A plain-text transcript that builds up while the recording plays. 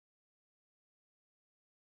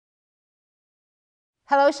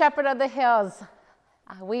Hello, Shepherd of the Hills.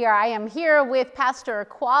 I am here with Pastor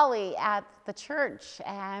Qualley at the church,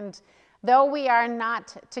 and though we are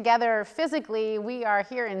not together physically, we are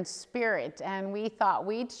here in spirit, and we thought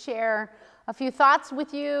we'd share a few thoughts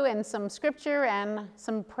with you and some scripture and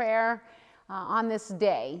some prayer on this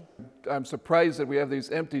day. I'm surprised that we have these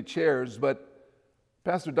empty chairs, but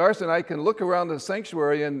Pastor Darcy and I can look around the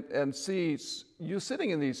sanctuary and see you sitting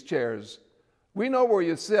in these chairs. We know where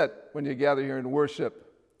you sit when you gather here and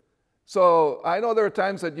worship. So I know there are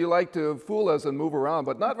times that you like to fool us and move around,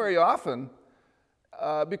 but not very often,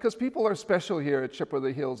 because people are special here at Shepherd of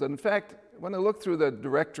the Hills. And in fact, when I look through the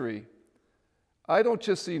directory, I don't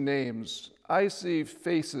just see names. I see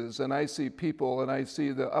faces, and I see people, and I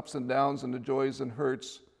see the ups and downs and the joys and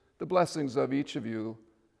hurts, the blessings of each of you.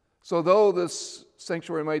 So though this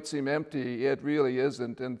sanctuary might seem empty, it really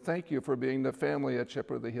isn't. And thank you for being the family at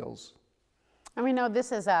Shepherd of the Hills. And we know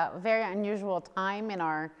this is a very unusual time in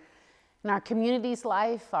our community's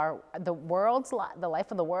life, the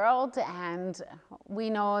life of the world, and we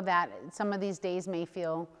know that some of these days may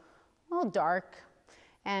feel a little dark.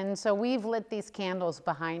 And so we've lit these candles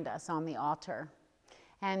behind us on the altar.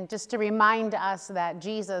 And just to remind us that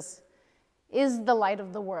Jesus is the light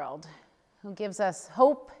of the world, who gives us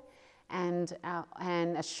hope and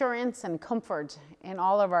assurance and comfort in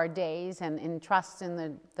all of our days and in trust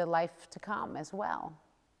in the life to come as well.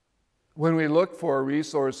 When we look for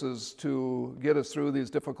resources to get us through these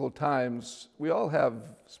difficult times, we all have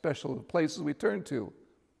special places we turn to.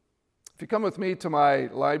 If you come with me to my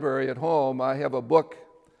library at home, I have a book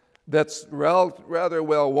that's rather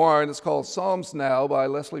well worn. It's called Psalms Now by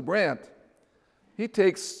Leslie Brandt. He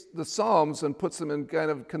takes the Psalms and puts them in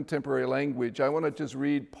kind of contemporary language. I want to just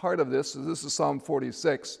read part of this. This is Psalm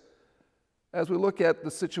 46. As we look at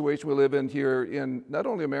the situation we live in here in not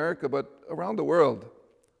only America, but around the world.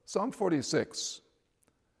 Psalm 46.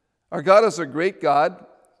 Our God is a great God,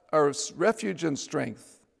 our refuge and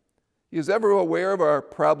strength. He is ever aware of our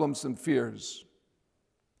problems and fears.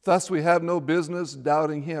 Thus we have no business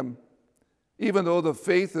doubting Him, even though the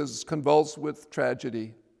faith is convulsed with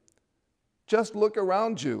tragedy. Just look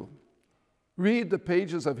around you. Read the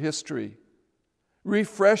pages of history.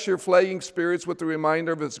 Refresh your flagging spirits with the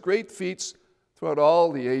reminder of His great feats throughout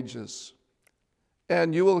all the ages.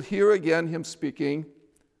 And you will hear again Him speaking,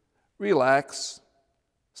 relax,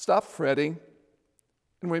 stop fretting,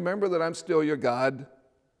 and remember that I'm still your God,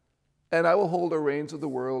 and I will hold the reins of the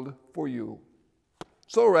world for you.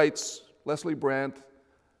 So writes Leslie Brandt,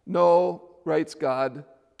 writes God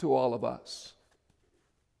to all of us.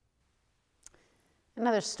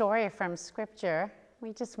 Another story from Scripture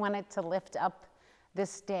we just wanted to lift up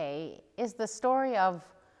this day is the story of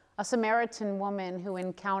a Samaritan woman who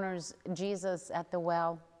encounters Jesus at the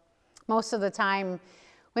well. Most of the time,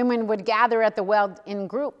 women would gather at the well in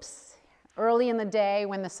groups early in the day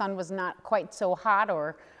when the sun was not quite so hot,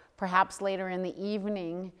 or perhaps later in the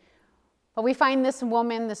evening. But we find this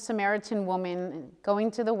woman, this Samaritan woman, going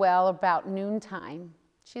to the well about noontime.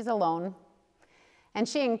 She's alone. And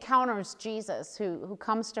she encounters Jesus who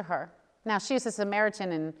comes to her. Now, she's a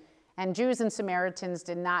Samaritan, and Jews and Samaritans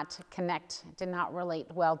did not connect, did not relate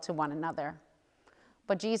well to one another.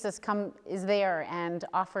 But Jesus is there and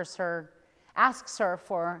asks her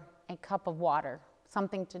for a cup of water,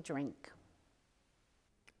 something to drink.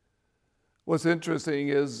 What's interesting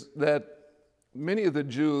is that many of the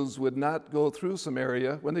Jews would not go through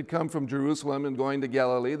Samaria. When they'd come from Jerusalem and going to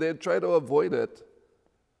Galilee, they'd try to avoid it.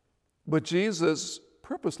 But Jesus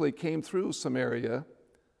purposely came through Samaria,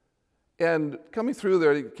 and coming through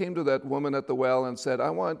there, he came to that woman at the well and said, I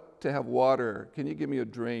want to have water. Can you give me a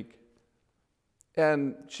drink?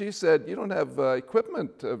 And she said, you don't have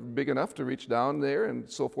equipment big enough to reach down there and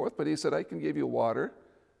so forth. But he said, I can give you water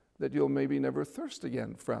that you'll maybe never thirst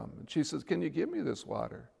again from. And she says, can you give me this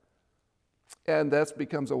water? And that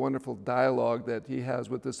becomes a wonderful dialogue that he has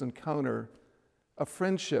with this encounter, a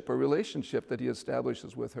friendship, a relationship that he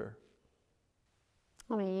establishes with her.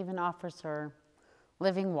 And he even offers her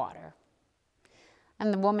living water.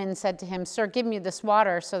 And the woman said to him, Sir, give me this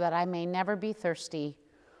water so that I may never be thirsty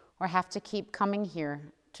or have to keep coming here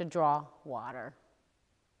to draw water.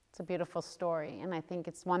 It's a beautiful story, and I think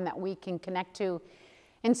it's one that we can connect to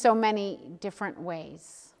in so many different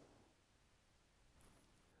ways.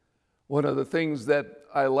 One of the things that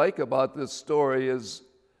I like about this story is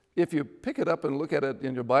if you pick it up and look at it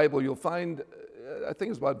in your Bible, you'll find, I think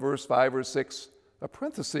it's about verse 5 or 6, a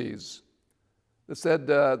parentheses that said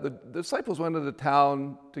the disciples went into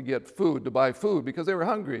town to buy food because they were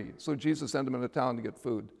hungry. So Jesus sent them into town to get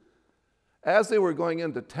food. As they were going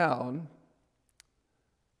into town,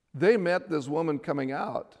 they met this woman coming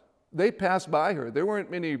out They passed by her. There weren't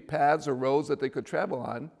many paths or roads that they could travel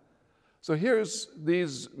on. So here's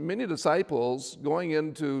these many disciples going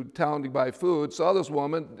into town to buy food, saw this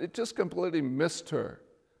woman, it just completely missed her.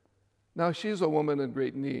 Now she's a woman in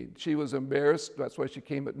great need. She was embarrassed, that's why she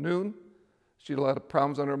came at noon. She had a lot of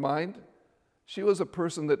problems on her mind. She was a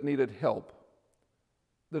person that needed help.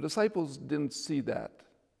 The disciples didn't see that.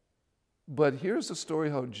 But here's the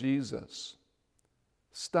story how Jesus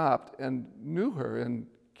stopped and knew her and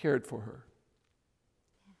cared for her.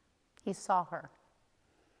 He saw her.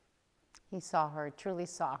 He saw her, truly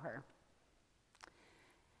saw her.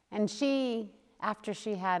 And she, after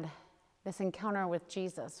she had this encounter with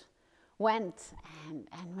Jesus, went and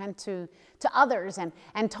went to others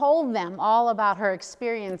and told them all about her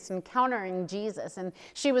experience encountering Jesus. And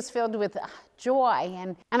she was filled with joy.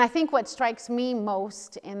 And I think what strikes me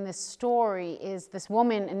most in this story is this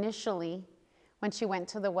woman initially, when she went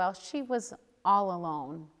to the well, she was all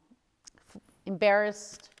alone,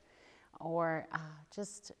 embarrassed, or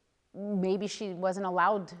just maybe she wasn't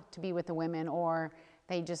allowed to be with the women, or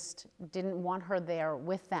they just didn't want her there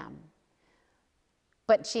with them.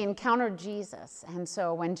 But she encountered Jesus, and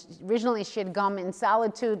so when originally she had gone in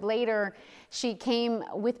solitude, later she came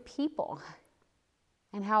with people,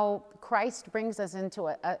 and how Christ brings us into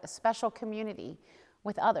a special community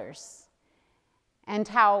with others, and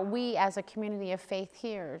how we as a community of faith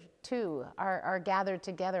here too are gathered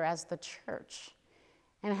together as the church,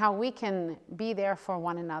 and how we can be there for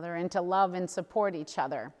one another and to love and support each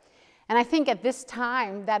other. And I think at this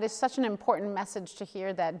time, that is such an important message to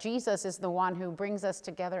hear, that Jesus is the one who brings us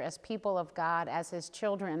together as people of God, as his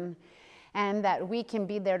children, and that we can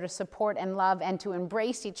be there to support and love and to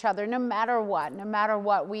embrace each other no matter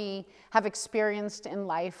what we have experienced in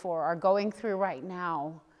life or are going through right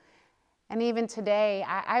now. And even today,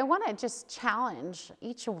 I want to just challenge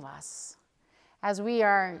each of us as we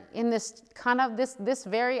are in this this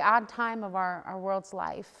very odd time of our world's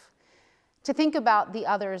life, to think about the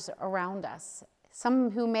others around us, some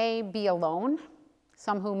who may be alone,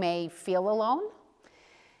 some who may feel alone.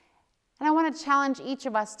 And I want to challenge each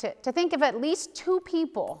of us to think of at least 2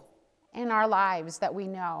 people in our lives that we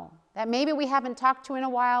know, that maybe we haven't talked to in a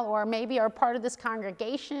while, or maybe are part of this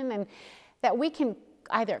congregation, and that we can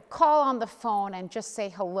either call on the phone and just say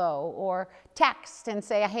hello, or text and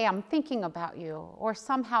say, hey, I'm thinking about you, or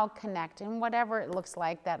somehow connect, and whatever it looks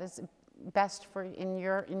like that is best for in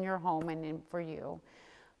your home and for you.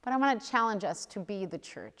 But I want to challenge us to be the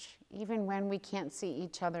church, even when we can't see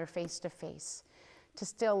each other face to face, to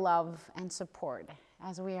still love and support,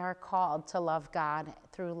 as we are called to love God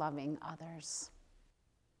through loving others.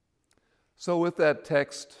 So with that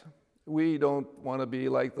text, we don't want to be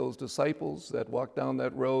like those disciples that walked down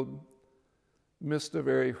that road, missed a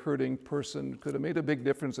very hurting person, could have made a big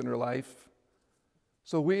difference in her life.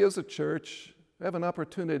 So we as a church have an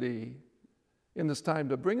opportunity in this time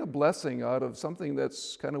to bring a blessing out of something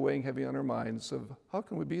that's kind of weighing heavy on our minds, of how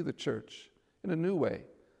can we be the church in a new way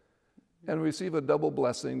and receive a double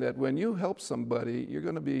blessing, that when you help somebody, you're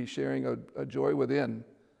going to be sharing a joy within.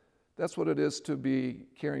 That's what it is to be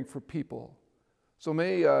caring for people. So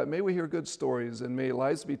may we hear good stories, and may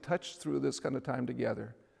lives be touched through this kind of time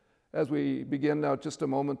together. As we begin now just a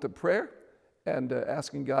moment of prayer and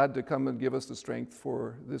asking God to come and give us the strength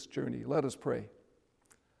for this journey. Let us pray.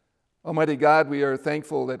 Almighty God, we are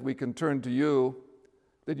thankful that we can turn to you,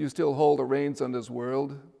 that you still hold the reins on this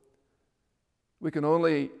world. We can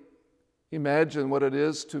only imagine what it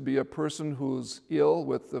is to be a person who's ill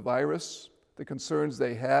with the virus, the concerns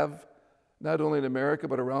they have, not only in America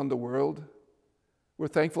but around the world. We're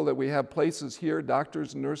thankful that we have places here,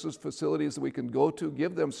 doctors, nurses, facilities that we can go to,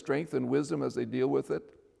 give them strength and wisdom as they deal with it.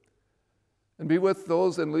 And be with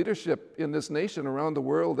those in leadership in this nation around the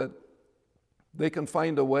world, that they can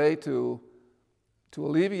find a way to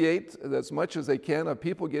alleviate as much as they can of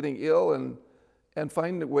people getting ill, and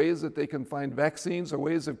find ways that they can find vaccines or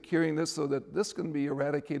ways of curing this, so that this can be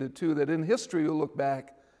eradicated too, that in history we'll look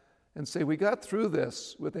back and say, we got through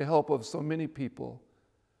this with the help of so many people.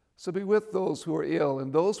 So be with those who are ill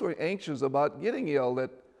and those who are anxious about getting ill,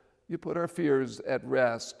 that you put our fears at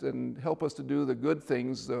rest and help us to do the good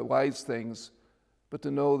things, the wise things, but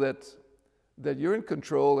to know that you're in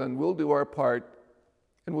control, and we'll do our part,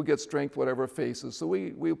 and we'll get strength whatever faces. So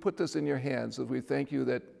we'll put this in your hands as we thank you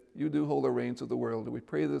that you do hold the reins of the world. And we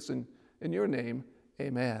pray this in your name.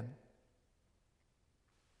 Amen.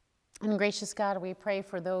 And gracious God, we pray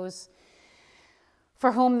for those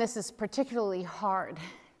for whom this is particularly hard,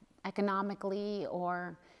 economically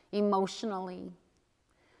or emotionally,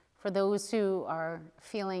 for those who are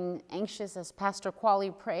feeling anxious, as Pastor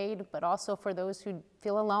Qualley prayed, but also for those who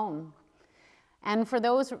feel alone. And for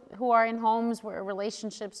those who are in homes where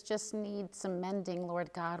relationships just need some mending,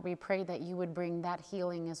 Lord God, we pray that you would bring that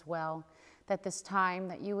healing as well, that this time,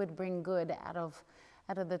 that you would bring good out of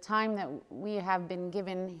the time that we have been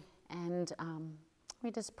given. And we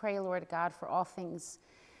just pray, Lord God, for all things,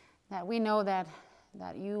 that we know that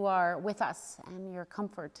you are with us, and your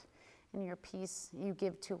comfort and your peace you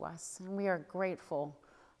give to us. And we are grateful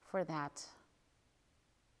for that.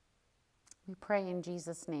 We pray in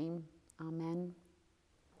Jesus' name. Amen.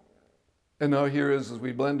 And now here is, as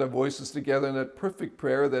we blend our voices together in that perfect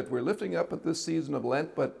prayer that we're lifting up at this season of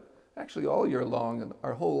Lent, but actually all year long and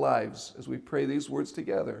our whole lives, as we pray these words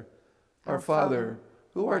together. Our Father,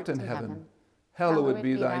 who art in heaven, hallowed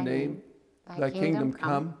be thy name. Thy kingdom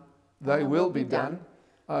come, thy will be done,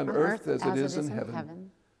 on earth as it is in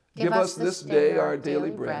heaven. Give us this day our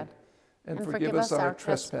daily bread, and forgive us our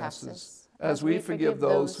trespasses, as we forgive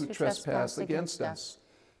those who trespass against us.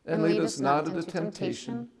 And lead us not into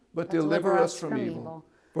temptation, but deliver us from evil.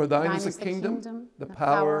 For thine is the kingdom, the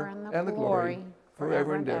power, and the glory,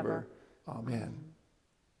 forever and ever. Amen.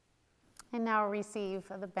 And now receive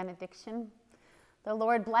the benediction. The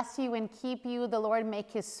Lord bless you and keep you. The Lord make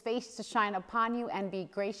his face to shine upon you and be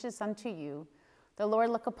gracious unto you. The Lord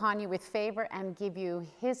look upon you with favor and give you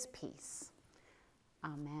his peace.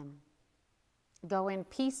 Amen. Go in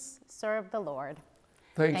peace, serve the Lord.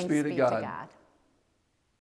 Thanks be to God.